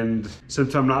 And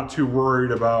since I'm not too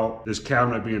worried about this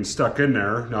cabinet being stuck in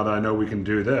there, now that I know we can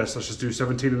do this, let's just do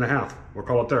 17.5. We'll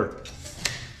call it there.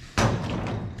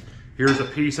 Here's a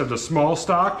piece of the small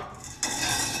stock.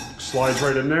 Slides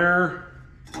right in there.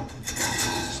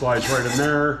 Slides right in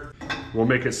there. We'll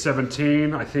make it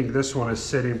 17. I think this one is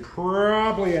sitting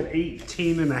probably at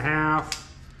 18.5.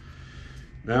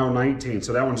 Now 19,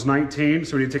 so that one's 19,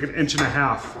 so we need to take 1.5 inches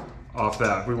off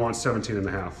that. We want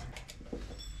 17.5.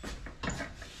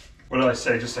 What did I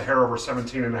say, just a hair over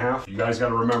 17.5? You guys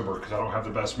gotta remember, because I don't have the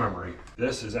best memory.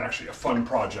 This is actually a fun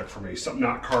project for me, something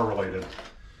not car related.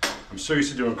 I'm so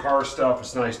used to doing car stuff,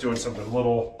 it's nice doing something a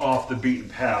little off the beaten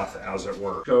path, as it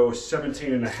were. Go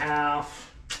 17.5.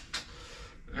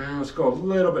 And let's go a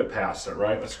little bit past it,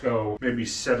 right? Let's go maybe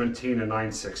 17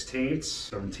 9/16,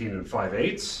 17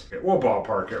 5/8. Okay, we'll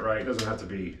ballpark it, right? It doesn't have to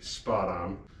be spot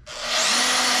on.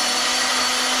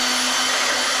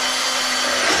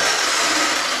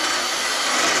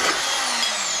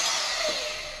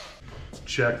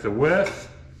 Check the width.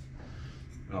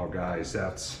 Oh, guys,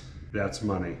 that's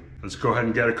money. Let's go ahead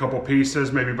and get a couple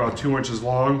pieces, maybe about 2 inches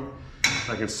long.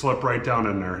 I can slip right down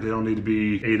in there. They don't need to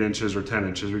be 8 inches or 10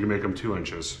 inches. We can make them 2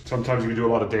 inches. Sometimes you can do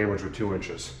a lot of damage with 2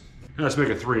 inches. And let's make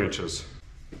it 3 inches.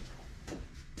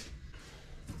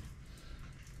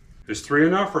 Is 3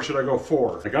 enough or should I go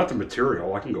 4? I got the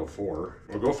material, I can go 4.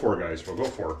 We'll go 4, guys, we'll go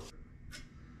 4.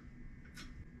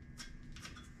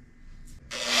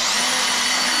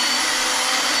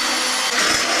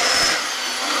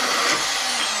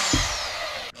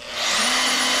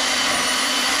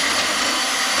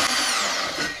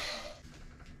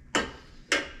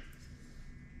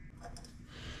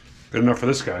 Good enough for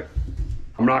this guy.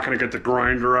 I'm not gonna get the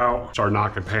grinder out, start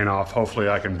knocking paint off. Hopefully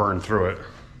I can burn through it.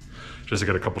 Just to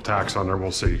get a couple tacks on there, we'll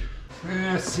see.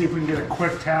 Let's see if we can get a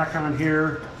quick tack on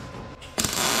here.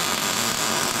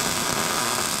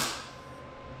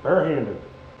 Barehanded.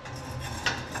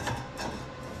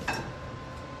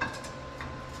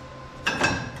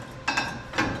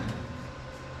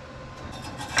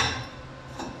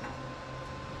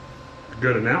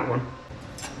 Good in that one.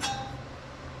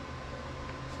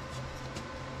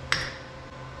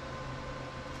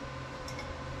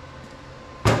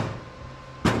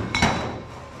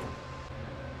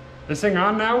 This thing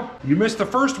on now? You missed the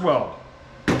first weld.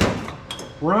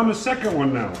 We're on the second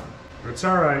one now. It's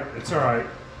all right, it's all right.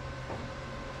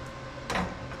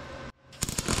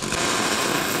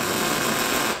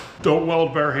 Don't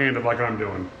weld barehanded like I'm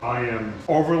doing. I am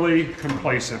overly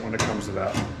complacent when it comes to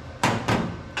that.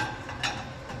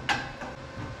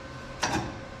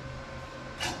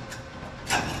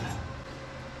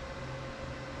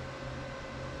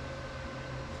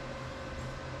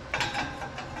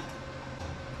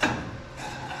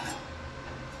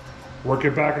 Work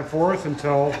it back and forth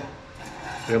until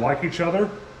they like each other,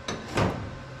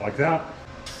 like that.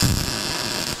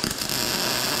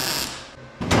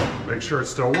 Make sure it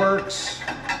still works.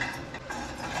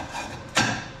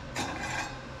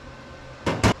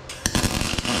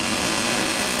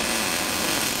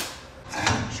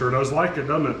 Sure does like it,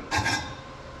 doesn't it?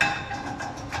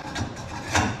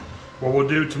 What we'll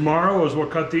do tomorrow is we'll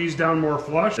cut these down more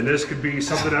flush, and this could be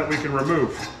something that we can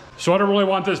remove. So I don't really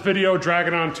want this video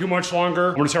dragging on too much longer.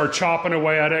 I'm gonna start chopping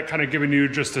away at it, kind of giving you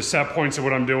just the set points of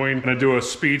what I'm doing. I'm gonna do a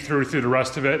speed through the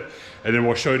rest of it, and then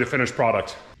we'll show you the finished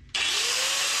product.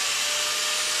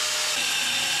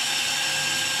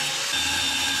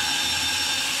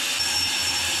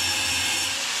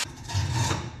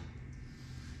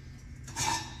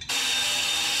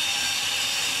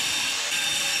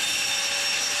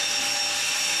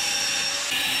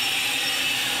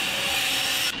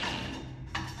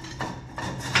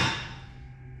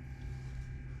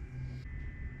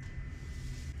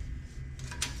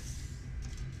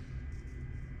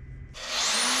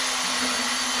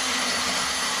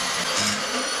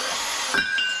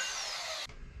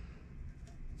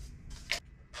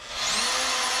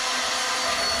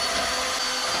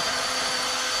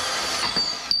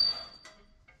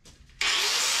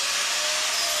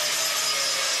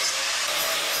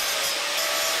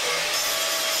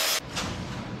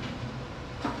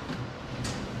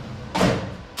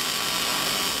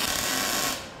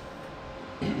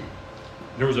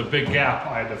 There was a big gap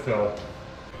I had to fill.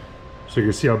 So you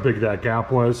can see how big that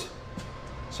gap was.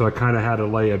 So I kind of had to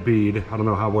lay a bead. I don't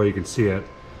know how well you can see it.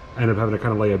 I ended up having to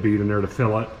kind of lay a bead in there to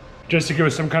fill it, just to give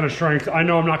us some kind of strength. I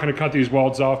know I'm not going to cut these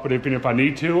welds off, but even if I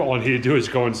need to, all I need to do is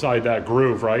go inside that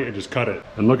groove, right, and just cut it.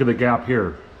 And look at the gap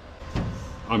here.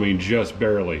 I mean, just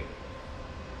barely.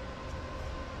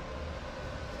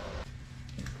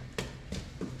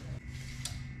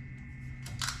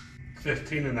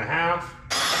 $15.5.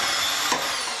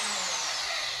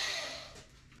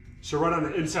 So right on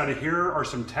the inside of here are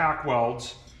some tack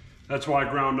welds. That's why I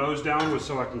ground those down, was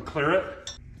so I can clear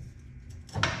it.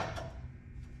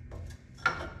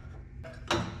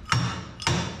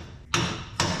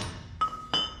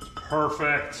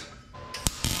 Perfect.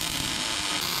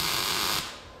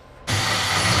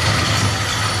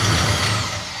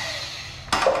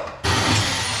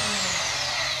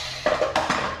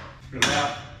 Look at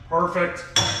that. Perfect.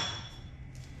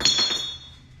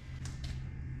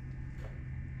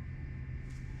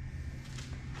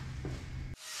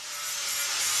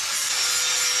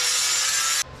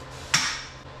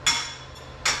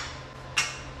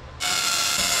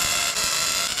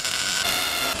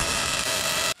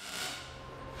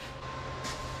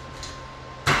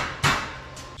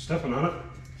 Stepping on it.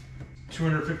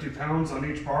 250 pounds on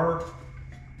each bar.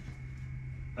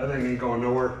 That thing ain't going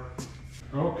nowhere.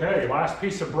 Okay, last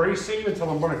piece of bracing until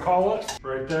I'm gonna call it.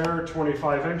 Right there,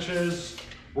 25 inches.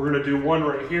 We're gonna do one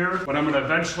right here. What I'm gonna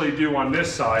eventually do on this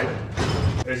side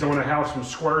is I'm gonna have some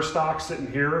square stock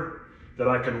sitting here that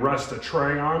I can rest a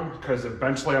tray on, because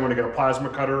eventually I'm gonna get a plasma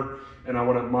cutter and I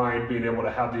wouldn't mind being able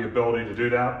to have the ability to do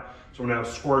that. So I'm gonna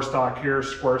have square stock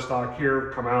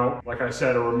here, come out. Like I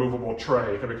said, a removable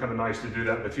tray. It'd be kind of nice to do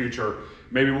that in the future.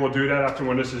 Maybe we'll do that after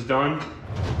when this is done.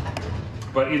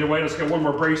 But either way, let's get one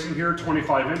more bracing here.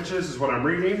 25 inches is what I'm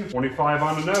reading. 25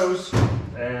 on the nose.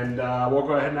 And we'll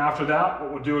go ahead, and after that,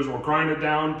 what we'll do is we'll grind it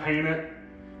down, paint it,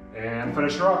 and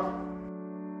finish her up.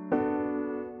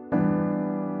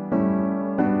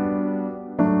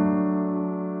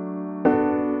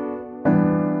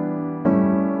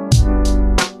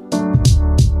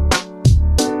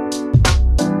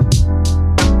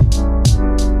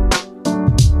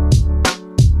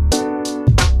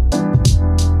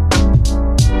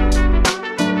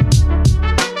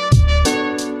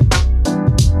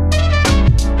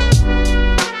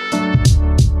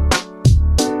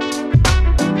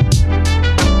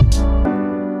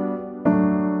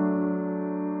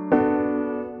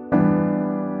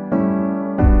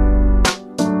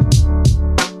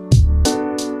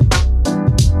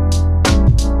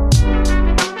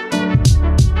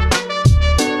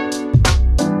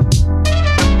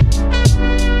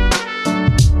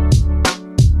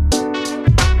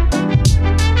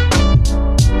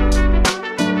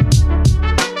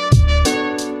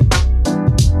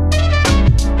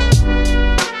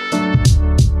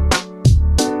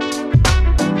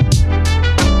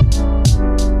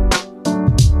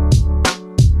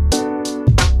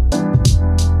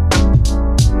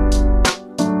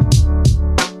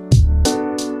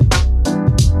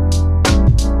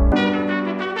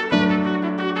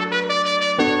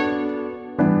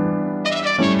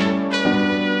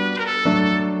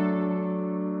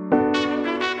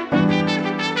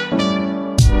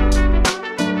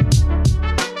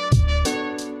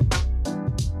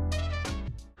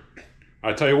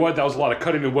 tell you what, that was a lot of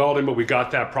cutting and welding, but we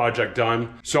got that project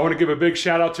done. So I want to give a big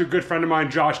shout out to a good friend of mine,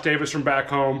 Josh Davis from back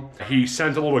home. He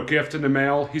sent a little gift in the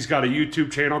mail. He's got a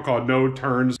YouTube channel called No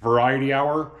Turns Variety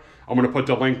Hour. I'm going to put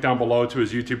the link down below to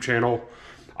his YouTube channel.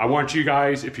 I want you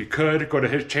guys, if you could, go to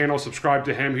his channel, subscribe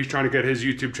to him. He's trying to get his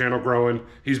YouTube channel growing.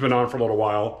 He's been on for a little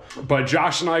while. But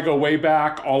Josh and I go way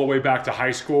back, all the way back to high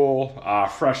school,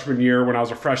 freshman year. When I was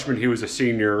a freshman, he was a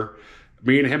senior.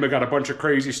 Me and him have got a bunch of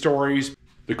crazy stories.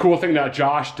 The cool thing that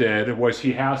Josh did was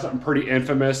he has something pretty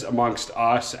infamous amongst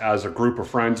us as a group of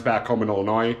friends back home in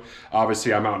Illinois.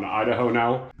 Obviously, I'm out in Idaho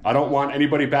now. I don't want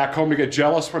anybody back home to get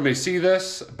jealous when they see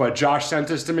this, but Josh sent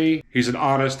this to me. He's an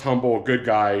honest, humble, good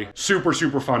guy. Super,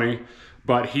 super funny.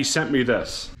 But he sent me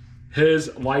this.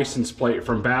 His license plate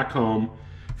from back home.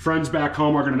 Friends back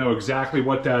home are gonna know exactly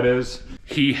what that is.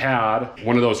 He had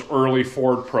one of those early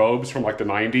Ford Probes from like the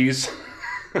 90s.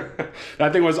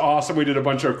 That thing was awesome. We did a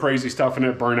bunch of crazy stuff in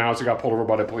it, burnouts. We got pulled over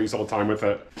by the police all the time with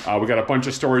it. We got a bunch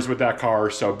of stories with that car.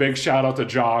 So big shout out to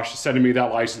Josh sending me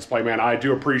that license plate, man. I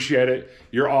do appreciate it.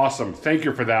 You're awesome. Thank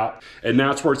you for that. And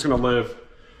that's where it's gonna live,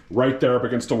 right there up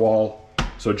against the wall.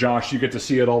 So Josh, you get to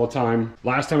see it all the time.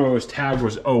 Last time I was tagged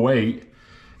was 08,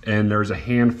 and there's a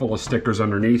handful of stickers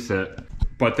underneath it.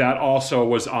 But that also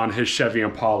was on his Chevy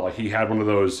Impala. He had one of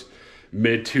those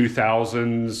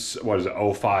mid-2000s, what is it,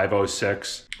 05,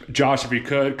 06. Josh, if you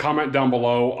could, comment down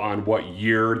below on what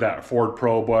year that Ford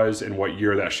Probe was and what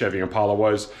year that Chevy Impala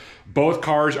was. Both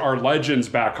cars are legends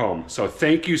back home. So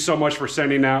thank you so much for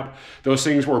sending that. Those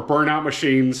things were burnout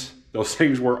machines. Those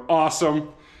things were awesome.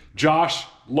 Josh,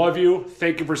 love you.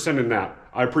 Thank you for sending that.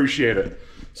 I appreciate it.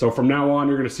 So from now on,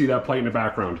 you're gonna see that plate in the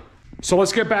background. So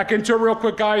let's get back into it real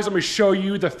quick, guys. Let me show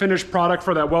you the finished product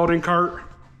for that welding cart.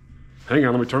 Hang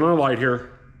on, let me turn on the light here.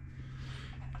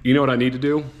 You know what I need to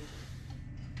do?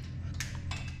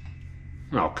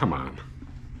 Oh, come on.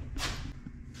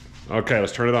 Okay,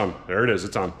 let's turn it on. There it is,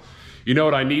 it's on. You know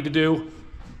what I need to do?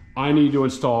 I need to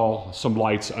install some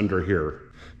lights under here.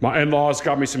 My in-laws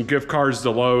got me some gift cards to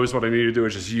Lowe's. What I need to do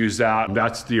is just use that.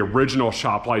 That's the original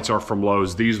shop lights are from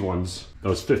Lowe's, these ones.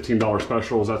 Those $15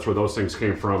 specials, that's where those things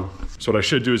came from. So what I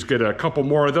should do is get a couple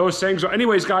more of those things.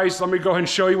 Anyways, guys, let me go ahead and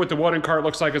show you what the welding cart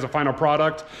looks like as a final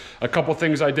product. A couple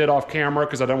things I did off camera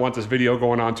because I don't want this video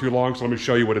going on too long, so let me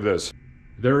show you what it is.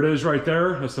 There it is right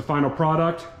there. That's the final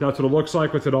product. That's what it looks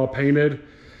like with it all painted.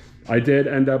 I did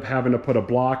end up having to put a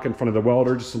block in front of the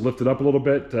welder just to lift it up a little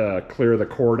bit to clear the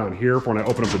cord on here for when I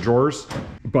open up the drawers.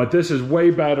 But this is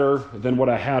way better than what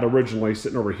I had originally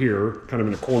sitting over here, kind of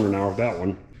in the corner now of that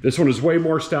one. This one is way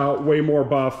more stout, way more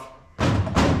buff.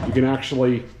 You can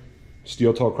actually,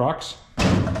 steel toe Crocs.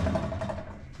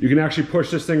 You can actually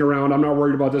push this thing around. I'm not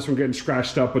worried about this one getting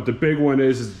scratched up, but the big one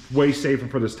is way safer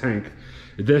for this tank.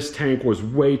 This tank was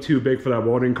way too big for that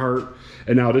welding cart.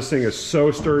 And now this thing is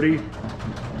so sturdy,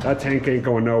 that tank ain't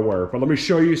going nowhere. But let me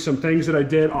show you some things that I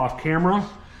did off camera.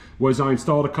 Was I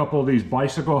installed a couple of these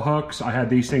bicycle hooks. I had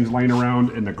these things laying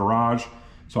around in the garage.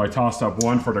 So I tossed up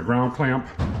one for the ground clamp.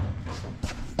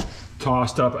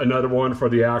 Tossed up another one for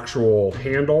the actual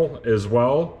handle as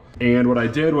well. And what I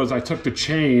did was I took the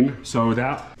chain, so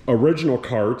that original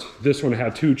cart, this one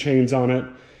had 2 chains on it.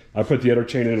 I put the other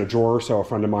chain in a drawer, so a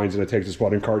friend of mine's gonna take this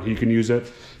welding cart, he can use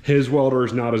it. His welder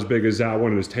is not as big as that one,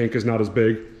 and his tank is not as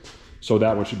big, so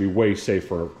that one should be way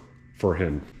safer for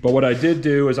him. But what I did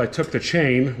do is I took the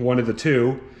chain, one of the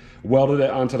 2, welded it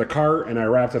onto the cart, and I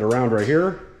wrapped it around right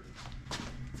here.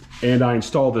 And I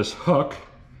installed this hook.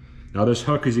 Now this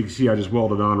hook, as you can see, I just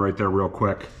welded on right there real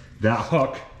quick. That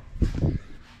hook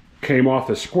came off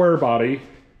the square body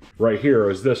right here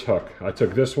is this hook. I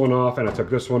took this one off and I took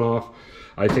this one off.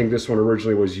 I think this one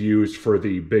originally was used for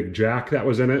the big jack that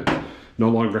was in it. No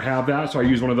longer have that, so I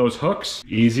used one of those hooks.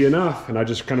 Easy enough, and I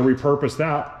just kind of repurposed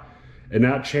that. And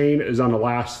that chain is on the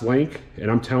last link, and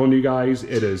I'm telling you guys,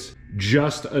 it is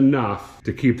just enough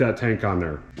to keep that tank on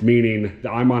there. Meaning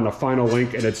that I'm on the final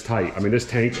link and it's tight. I mean, this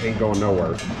tank ain't going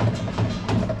nowhere.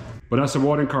 But that's a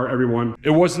welding cart, everyone.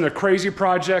 It wasn't a crazy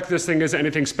project. This thing isn't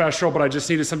anything special, but I just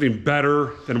needed something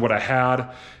better than what I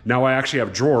had. Now I actually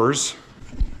have drawers.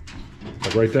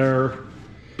 Like right there.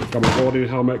 Got my welding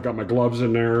helmet, got my gloves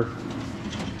in there.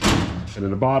 And in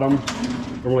the bottom,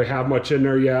 don't really have much in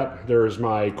there yet. There's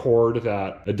my cord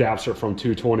that adapts it from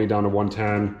 220 down to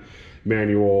 110.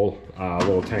 Manual,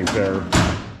 little tank there.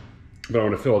 But I'm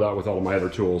gonna fill it out with all of my other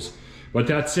tools. But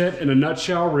that's it in a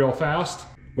nutshell, real fast.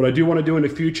 What I do want to do in the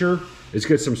future is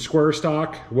get some square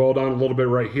stock, weld on a little bit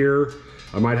right here.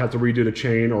 I might have to redo the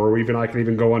chain, or even I can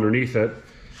even go underneath it.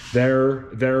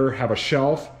 There, have a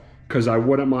shelf, because I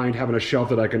wouldn't mind having a shelf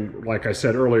that I can, like I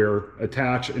said earlier,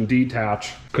 attach and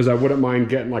detach, because I wouldn't mind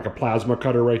getting like a plasma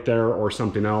cutter right there or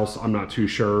something else. I'm not too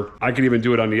sure. I could even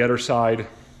do it on the other side.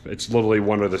 It's literally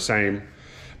one or the same.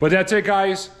 But that's it,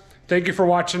 guys. Thank you for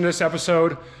watching this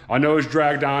episode. I know it's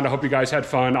dragged on. I hope you guys had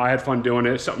fun. I had fun doing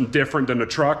it. Something different than the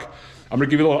truck. I'm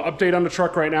gonna give you a little update on the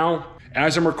truck right now.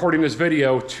 As I'm recording this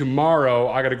video, tomorrow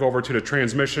I gotta go over to the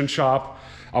transmission shop.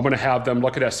 I'm gonna have them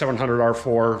look at that 700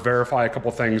 R4, verify a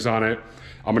couple things on it.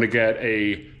 I'm gonna get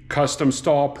a custom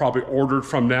stall, probably ordered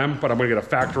from them, but I'm gonna get a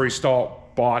factory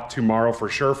stall bought tomorrow for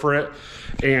sure for it.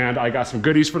 And I got some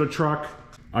goodies for the truck.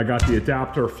 I got the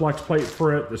adapter flex plate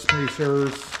for it, the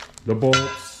spacers, the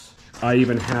bolts. I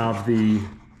even have the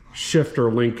shifter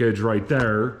linkage right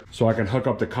there, so I can hook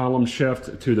up the column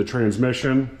shift to the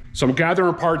transmission. So I'm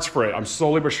gathering parts for it. I'm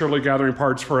slowly but surely gathering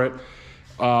parts for it.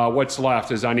 What's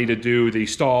left is I need to do the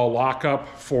stall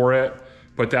lockup for it,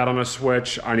 put that on a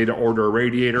switch. I need to order a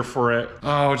radiator for it.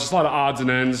 Oh, just a lot of odds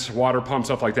and ends, water pump,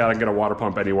 stuff like that. I can get a water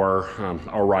pump anywhere,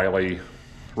 O'Reilly,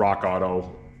 Rock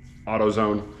Auto,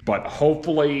 AutoZone. But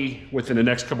hopefully within the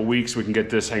next couple weeks, we can get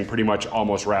this thing pretty much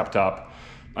almost wrapped up.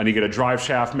 I need to get a drive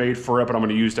shaft made for it, but I'm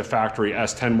gonna use the factory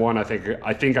S10 one. I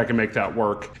think I can make that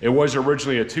work. It was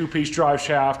originally a 2-piece drive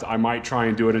shaft. I might try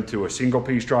and do it into a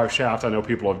single-piece drive shaft. I know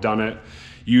people have done it.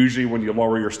 Usually when you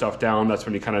lower your stuff down, that's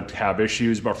when you kind of have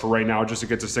issues. But for right now, just to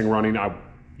get this thing running, I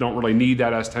don't really need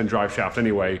that S10 drive shaft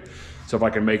anyway. So if I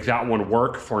can make that one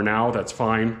work for now, that's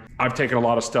fine. I've taken a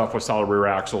lot of stuff with solid rear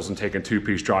axles and taken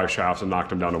 2-piece drive shafts and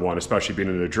knocked them down to one, especially being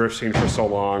in the drift scene for so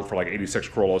long, for like 86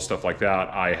 Corolla, stuff like that.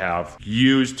 I have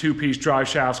used 2-piece drive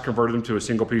shafts, converted them to a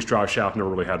single-piece drive shaft, never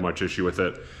really had much issue with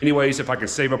it. Anyways, if I can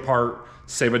save a part,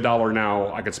 save $1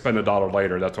 now, I could spend $1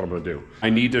 later, that's what I'm gonna do. I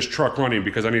need this truck running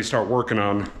because I need to start working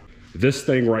on this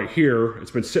thing right here.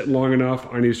 It's been sitting long enough.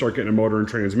 I need to start getting a motor and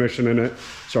transmission in it,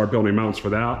 start building mounts for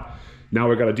that. Now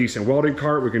we got a decent welding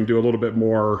cart. We can do a little bit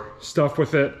more stuff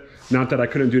with it. Not that I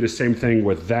couldn't do the same thing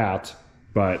with that,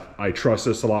 but I trust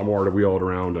this a lot more to wheel it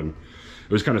around, and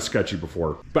it was kind of sketchy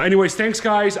before. But anyways, thanks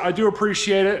guys. I do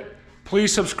appreciate it.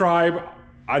 Please subscribe.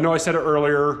 I know I said it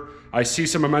earlier. I see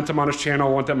some momentum on his channel.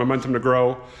 I want that momentum to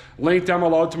grow. Link down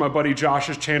below to my buddy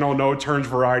Josh's channel, No Turns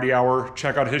Variety Hour.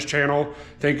 Check out his channel.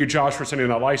 Thank you, Josh, for sending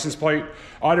that license plate.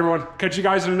 All right, everyone. Catch you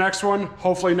guys in the next one.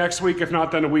 Hopefully next week, if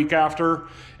not then a week after.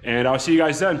 And I'll see you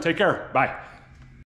guys then. Take care. Bye.